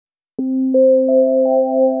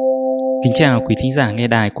Kính chào quý thính giả nghe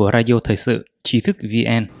đài của Radio Thời sự Trí thức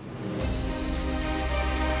VN.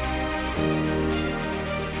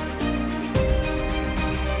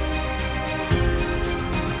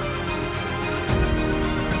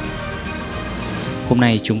 Hôm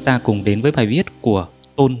nay chúng ta cùng đến với bài viết của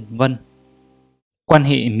Tôn Vân. Quan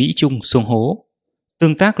hệ Mỹ-Trung xuống hố,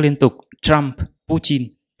 tương tác liên tục Trump-Putin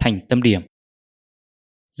thành tâm điểm.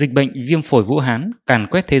 Dịch bệnh viêm phổi Vũ Hán càn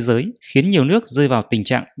quét thế giới khiến nhiều nước rơi vào tình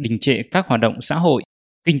trạng đình trệ các hoạt động xã hội,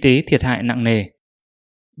 kinh tế thiệt hại nặng nề.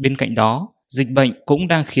 Bên cạnh đó, dịch bệnh cũng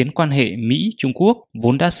đang khiến quan hệ Mỹ-Trung Quốc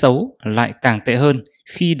vốn đã xấu lại càng tệ hơn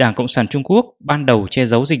khi Đảng Cộng sản Trung Quốc ban đầu che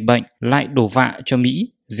giấu dịch bệnh lại đổ vạ cho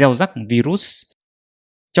Mỹ gieo rắc virus.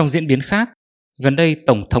 Trong diễn biến khác, gần đây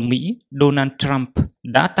Tổng thống Mỹ Donald Trump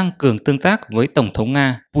đã tăng cường tương tác với Tổng thống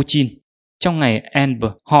Nga Putin. Trong ngày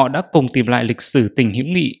Anber, họ đã cùng tìm lại lịch sử tình hữu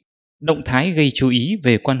nghị, động thái gây chú ý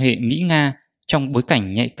về quan hệ Mỹ-Nga trong bối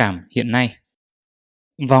cảnh nhạy cảm hiện nay.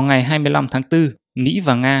 Vào ngày 25 tháng 4, Mỹ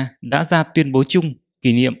và Nga đã ra tuyên bố chung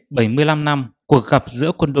kỷ niệm 75 năm cuộc gặp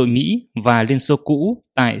giữa quân đội Mỹ và Liên Xô cũ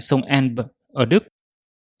tại sông Elbe ở Đức.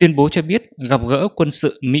 Tuyên bố cho biết gặp gỡ quân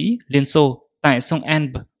sự Mỹ-Liên Xô tại sông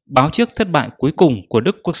Elbe báo trước thất bại cuối cùng của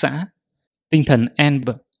Đức Quốc xã. Tinh thần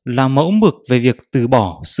Elbe là mẫu mực về việc từ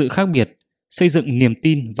bỏ sự khác biệt, xây dựng niềm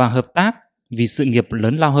tin và hợp tác vì sự nghiệp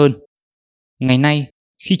lớn lao hơn. Ngày nay,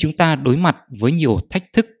 khi chúng ta đối mặt với nhiều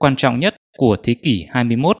thách thức quan trọng nhất của thế kỷ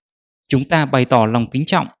 21, chúng ta bày tỏ lòng kính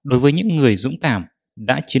trọng đối với những người dũng cảm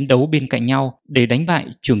đã chiến đấu bên cạnh nhau để đánh bại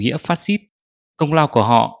chủ nghĩa phát xít. Công lao của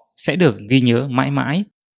họ sẽ được ghi nhớ mãi mãi.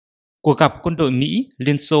 Cuộc gặp quân đội Mỹ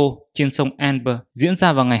Liên Xô trên sông Elbe diễn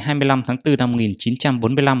ra vào ngày 25 tháng 4 năm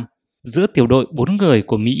 1945 giữa tiểu đội 4 người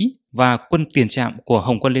của Mỹ và quân tiền trạm của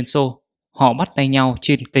Hồng quân Liên Xô. Họ bắt tay nhau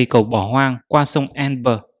trên cây cầu bỏ hoang qua sông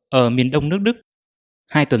Elbe ở miền đông nước Đức.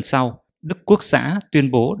 2 tuần sau, Đức Quốc xã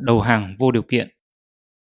tuyên bố đầu hàng vô điều kiện.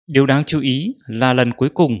 Điều đáng chú ý là lần cuối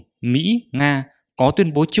cùng Mỹ-Nga có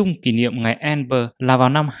tuyên bố chung kỷ niệm ngày Elbe là vào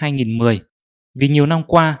năm 2010. Vì nhiều năm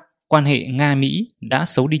qua, quan hệ Nga-Mỹ đã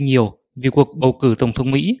xấu đi nhiều vì cuộc bầu cử tổng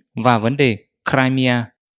thống Mỹ và vấn đề Crimea.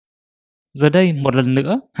 Giờ đây, một lần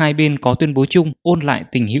nữa, hai bên có tuyên bố chung ôn lại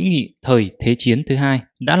tình hữu nghị thời Thế chiến thứ hai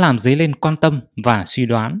đã làm dấy lên quan tâm và suy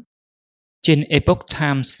đoán. Trên Epoch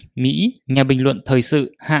Times Mỹ, nhà bình luận thời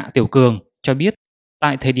sự Hạ Tiểu Cường cho biết,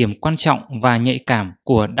 tại thời điểm quan trọng và nhạy cảm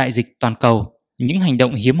của đại dịch toàn cầu, những hành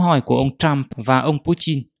động hiếm hoi của ông Trump và ông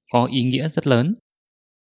Putin có ý nghĩa rất lớn.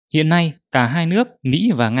 Hiện nay, cả hai nước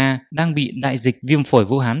Mỹ và Nga đang bị đại dịch viêm phổi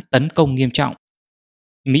Vũ Hán tấn công nghiêm trọng.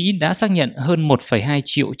 Mỹ đã xác nhận hơn 1,2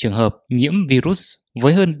 triệu trường hợp nhiễm virus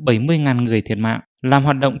với hơn 70.000 người thiệt mạng, làm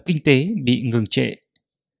hoạt động kinh tế bị ngừng trệ.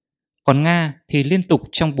 Còn Nga thì liên tục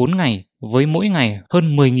trong 4 ngày với mỗi ngày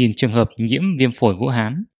hơn 10.000 trường hợp nhiễm viêm phổi Vũ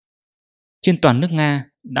Hán. Trên toàn nước Nga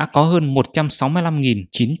đã có hơn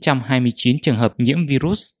 165.929 trường hợp nhiễm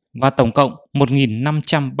virus và tổng cộng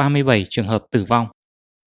 1.537 trường hợp tử vong.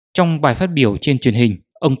 Trong bài phát biểu trên truyền hình,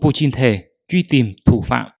 ông Putin thề truy tìm thủ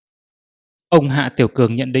phạm. Ông Hạ Tiểu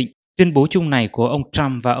Cường nhận định tuyên bố chung này của ông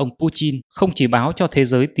Trump và ông Putin không chỉ báo cho thế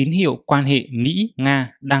giới tín hiệu quan hệ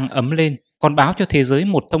Mỹ-Nga đang ấm lên, còn báo cho thế giới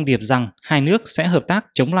một thông điệp rằng hai nước sẽ hợp tác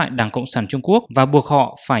chống lại Đảng Cộng sản Trung Quốc và buộc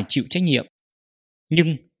họ phải chịu trách nhiệm.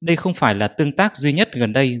 Nhưng đây không phải là tương tác duy nhất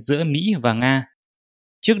gần đây giữa Mỹ và Nga.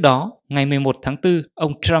 Trước đó, ngày 11 tháng 4,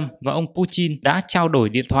 ông Trump và ông Putin đã trao đổi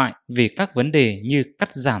điện thoại về các vấn đề như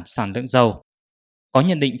cắt giảm sản lượng dầu. Có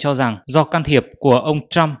nhận định cho rằng do can thiệp của ông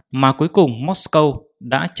Trump mà cuối cùng Moscow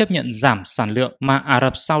đã chấp nhận giảm sản lượng mà Ả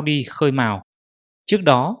Rập Saudi khơi mào. Trước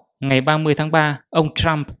đó, ngày 30 tháng 3, ông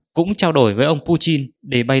Trump cũng trao đổi với ông Putin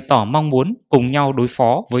để bày tỏ mong muốn cùng nhau đối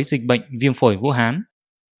phó với dịch bệnh viêm phổi Vũ Hán.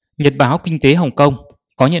 Nhật báo Kinh tế Hồng Kông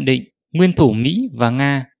có nhận định nguyên thủ Mỹ và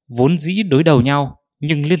Nga vốn dĩ đối đầu nhau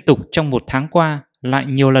nhưng liên tục trong một tháng qua lại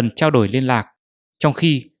nhiều lần trao đổi liên lạc, trong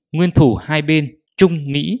khi nguyên thủ hai bên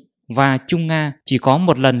Trung Mỹ và Trung Nga chỉ có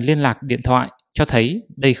một lần liên lạc điện thoại, cho thấy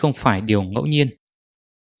đây không phải điều ngẫu nhiên.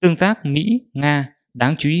 Tương tác Mỹ-Nga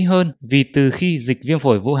đáng chú ý hơn vì từ khi dịch viêm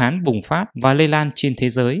phổi Vũ Hán bùng phát và lây lan trên thế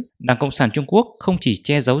giới, Đảng Cộng sản Trung Quốc không chỉ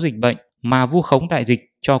che giấu dịch bệnh mà vu khống đại dịch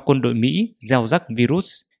cho quân đội Mỹ gieo rắc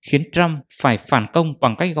virus, khiến Trump phải phản công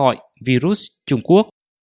bằng cách gọi virus Trung Quốc,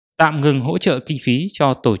 tạm ngừng hỗ trợ kinh phí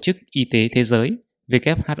cho Tổ chức Y tế Thế giới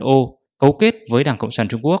WHO cấu kết với Đảng Cộng sản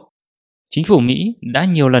Trung Quốc. Chính phủ Mỹ đã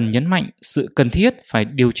nhiều lần nhấn mạnh sự cần thiết phải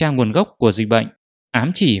điều tra nguồn gốc của dịch bệnh,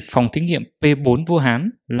 ám chỉ phòng thí nghiệm P4 Vũ Hán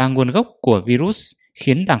là nguồn gốc của virus,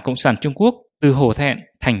 khiến Đảng Cộng sản Trung Quốc từ hổ thẹn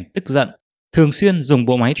thành tức giận, thường xuyên dùng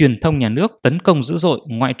bộ máy truyền thông nhà nước tấn công dữ dội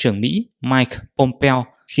Ngoại trưởng Mỹ Mike Pompeo,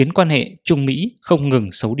 khiến quan hệ Trung Mỹ không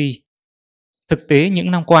ngừng xấu đi. Thực tế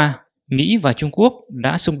những năm qua, Mỹ và Trung Quốc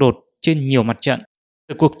đã xung đột trên nhiều mặt trận,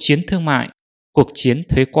 từ cuộc chiến thương mại, cuộc chiến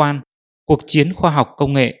thuế quan, cuộc chiến khoa học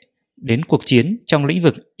công nghệ đến cuộc chiến trong lĩnh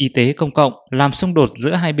vực y tế công cộng, làm xung đột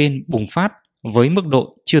giữa hai bên bùng phát với mức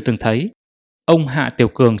độ chưa từng thấy. Ông Hạ Tiểu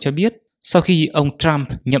Cường cho biết, sau khi ông Trump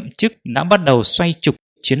nhậm chức đã bắt đầu xoay trục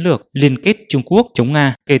chiến lược liên kết Trung Quốc chống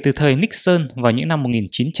Nga kể từ thời Nixon vào những năm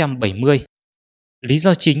 1970. Lý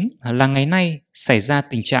do chính là ngày nay xảy ra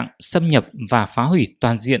tình trạng xâm nhập và phá hủy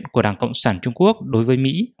toàn diện của Đảng Cộng sản Trung Quốc đối với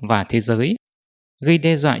Mỹ và thế giới, gây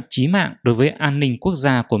đe dọa chí mạng đối với an ninh quốc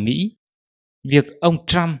gia của Mỹ. Việc ông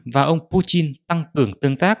Trump và ông Putin tăng cường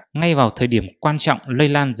tương tác ngay vào thời điểm quan trọng lây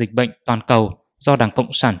lan dịch bệnh toàn cầu do Đảng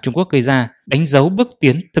Cộng sản Trung Quốc gây ra đánh dấu bước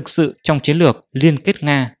tiến thực sự trong chiến lược liên kết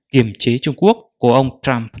Nga kiềm chế Trung Quốc của ông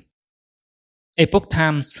Trump. Epoch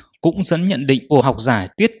Times cũng dẫn nhận định của học giả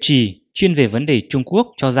Tiết Trì chuyên về vấn đề Trung Quốc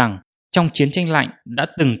cho rằng trong chiến tranh lạnh đã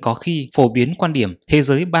từng có khi phổ biến quan điểm thế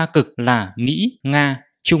giới ba cực là Mỹ, Nga,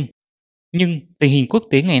 Trung. Nhưng tình hình quốc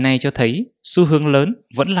tế ngày nay cho thấy xu hướng lớn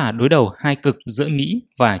vẫn là đối đầu hai cực giữa Mỹ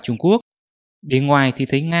và Trung Quốc. Bề ngoài thì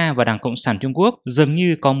thấy Nga và Đảng Cộng sản Trung Quốc dường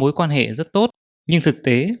như có mối quan hệ rất tốt, nhưng thực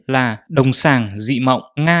tế là đồng sàng dị mộng.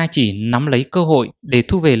 Nga chỉ nắm lấy cơ hội để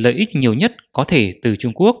thu về lợi ích nhiều nhất có thể từ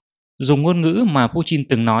Trung Quốc. Dùng ngôn ngữ mà Putin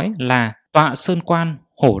từng nói là tọa sơn quan,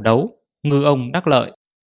 hổ đấu, ngư ông đắc lợi.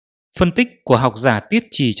 Phân tích của học giả Tiết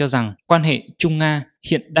Trì cho rằng quan hệ Trung-Nga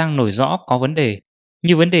hiện đang nổi rõ có vấn đề,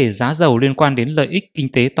 như vấn đề giá dầu liên quan đến lợi ích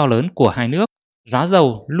kinh tế to lớn của hai nước. Giá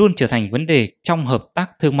dầu luôn trở thành vấn đề trong hợp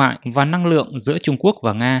tác thương mại và năng lượng giữa Trung Quốc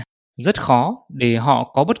và Nga. Rất khó để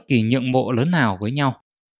họ có bất kỳ nhượng bộ lớn nào với nhau.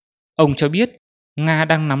 Ông cho biết Nga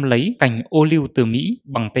đang nắm lấy cành ô liu từ Mỹ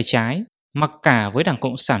bằng tay trái, mặc cả với Đảng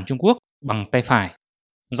Cộng sản Trung Quốc bằng tay phải.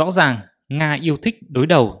 Rõ ràng Nga yêu thích đối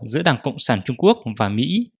đầu giữa Đảng Cộng sản Trung Quốc và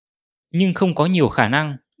Mỹ, nhưng không có nhiều khả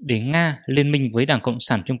năng để Nga liên minh với Đảng Cộng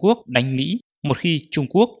sản Trung Quốc đánh Mỹ một khi Trung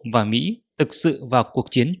Quốc và Mỹ thực sự vào cuộc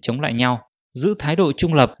chiến chống lại nhau. Giữ thái độ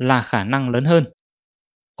trung lập là khả năng lớn hơn.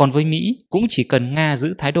 Còn với Mỹ cũng chỉ cần Nga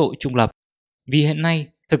giữ thái độ trung lập. Vì hiện nay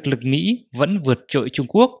thực lực Mỹ vẫn vượt trội Trung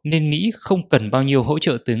Quốc nên Mỹ không cần bao nhiêu hỗ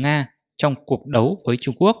trợ từ Nga trong cuộc đấu với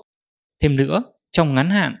Trung Quốc. Thêm nữa, trong ngắn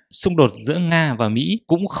hạn, xung đột giữa Nga và Mỹ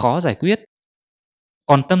cũng khó giải quyết.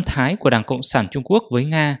 Còn tâm thái của Đảng Cộng sản Trung Quốc với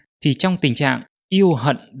Nga thì trong tình trạng yêu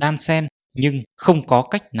hận đan xen nhưng không có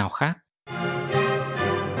cách nào khác.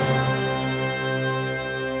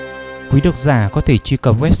 Quý độc giả có thể truy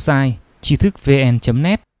cập website tri thức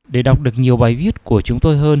vn.net để đọc được nhiều bài viết của chúng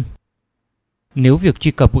tôi hơn. Nếu việc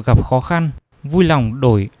truy cập gặp khó khăn, vui lòng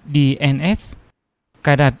đổi DNS,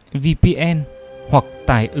 cài đặt VPN hoặc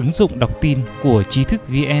tải ứng dụng đọc tin của Tri thức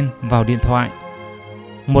VN vào điện thoại.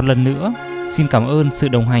 Một lần nữa, xin cảm ơn sự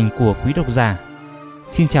đồng hành của quý độc giả.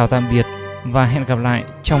 Xin chào tạm biệt và hẹn gặp lại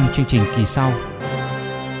trong chương trình kỳ sau.